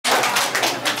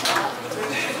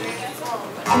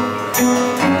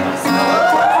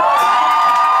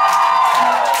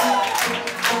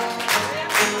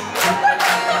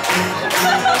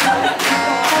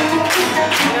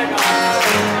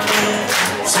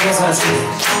Now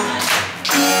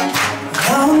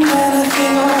and then I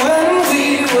think of when we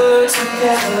were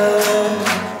together,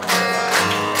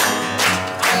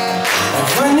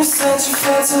 like when you said you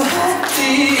felt so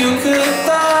happy you could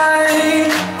fly.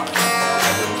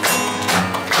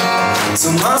 So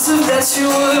much of that you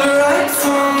would write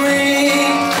for me,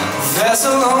 felt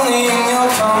so lonely in your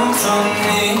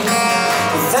company.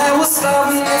 But that was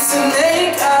love and it's an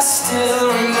ache I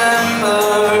still remember.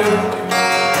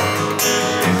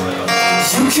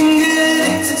 You can get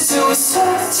addicted to a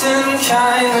certain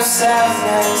kind of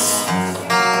sadness,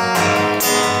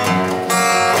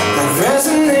 like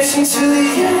resignation to the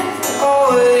end,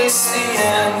 always the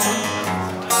end.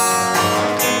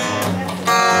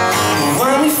 But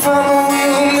when we found that we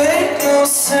would make no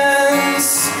sense,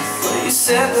 but you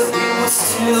said that we would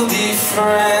still be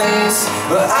friends.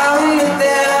 But I admit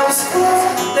that I was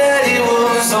glad that it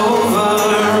was over.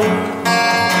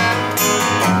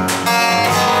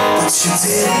 You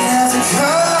didn't have to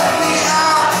cut me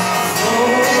out,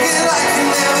 make it like it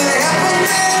never happened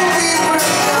and we were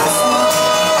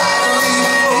alone. I don't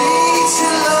even need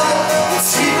your love, you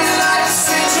treat me like a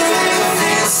stranger and it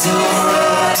feels so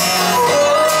right.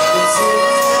 You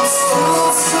didn't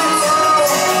stop so long,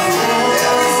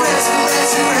 every blessing that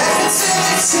you had to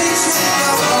change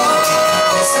your love.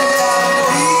 You said I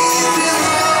believed in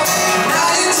love, now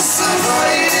you're just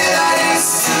somebody that I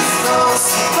used to know.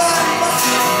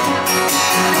 Somebody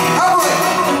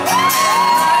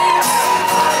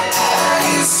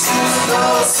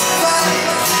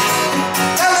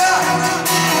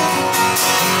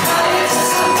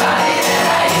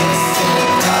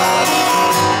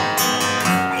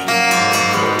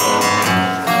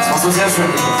sehr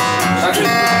schön. Danke.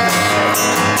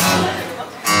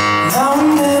 Now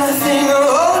and then I think of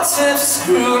old times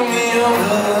screwed me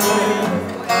over,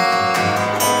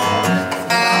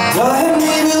 but had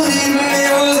me believing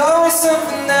it was always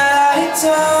something that I'd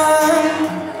done.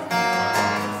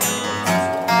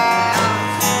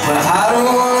 But I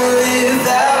don't wanna live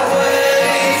that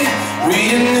way,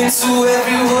 reading into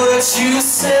every word you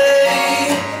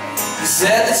say. You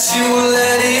said that you would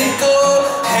let it go,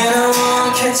 and I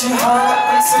won't catch your heart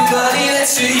on somebody that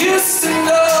you used to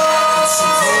know.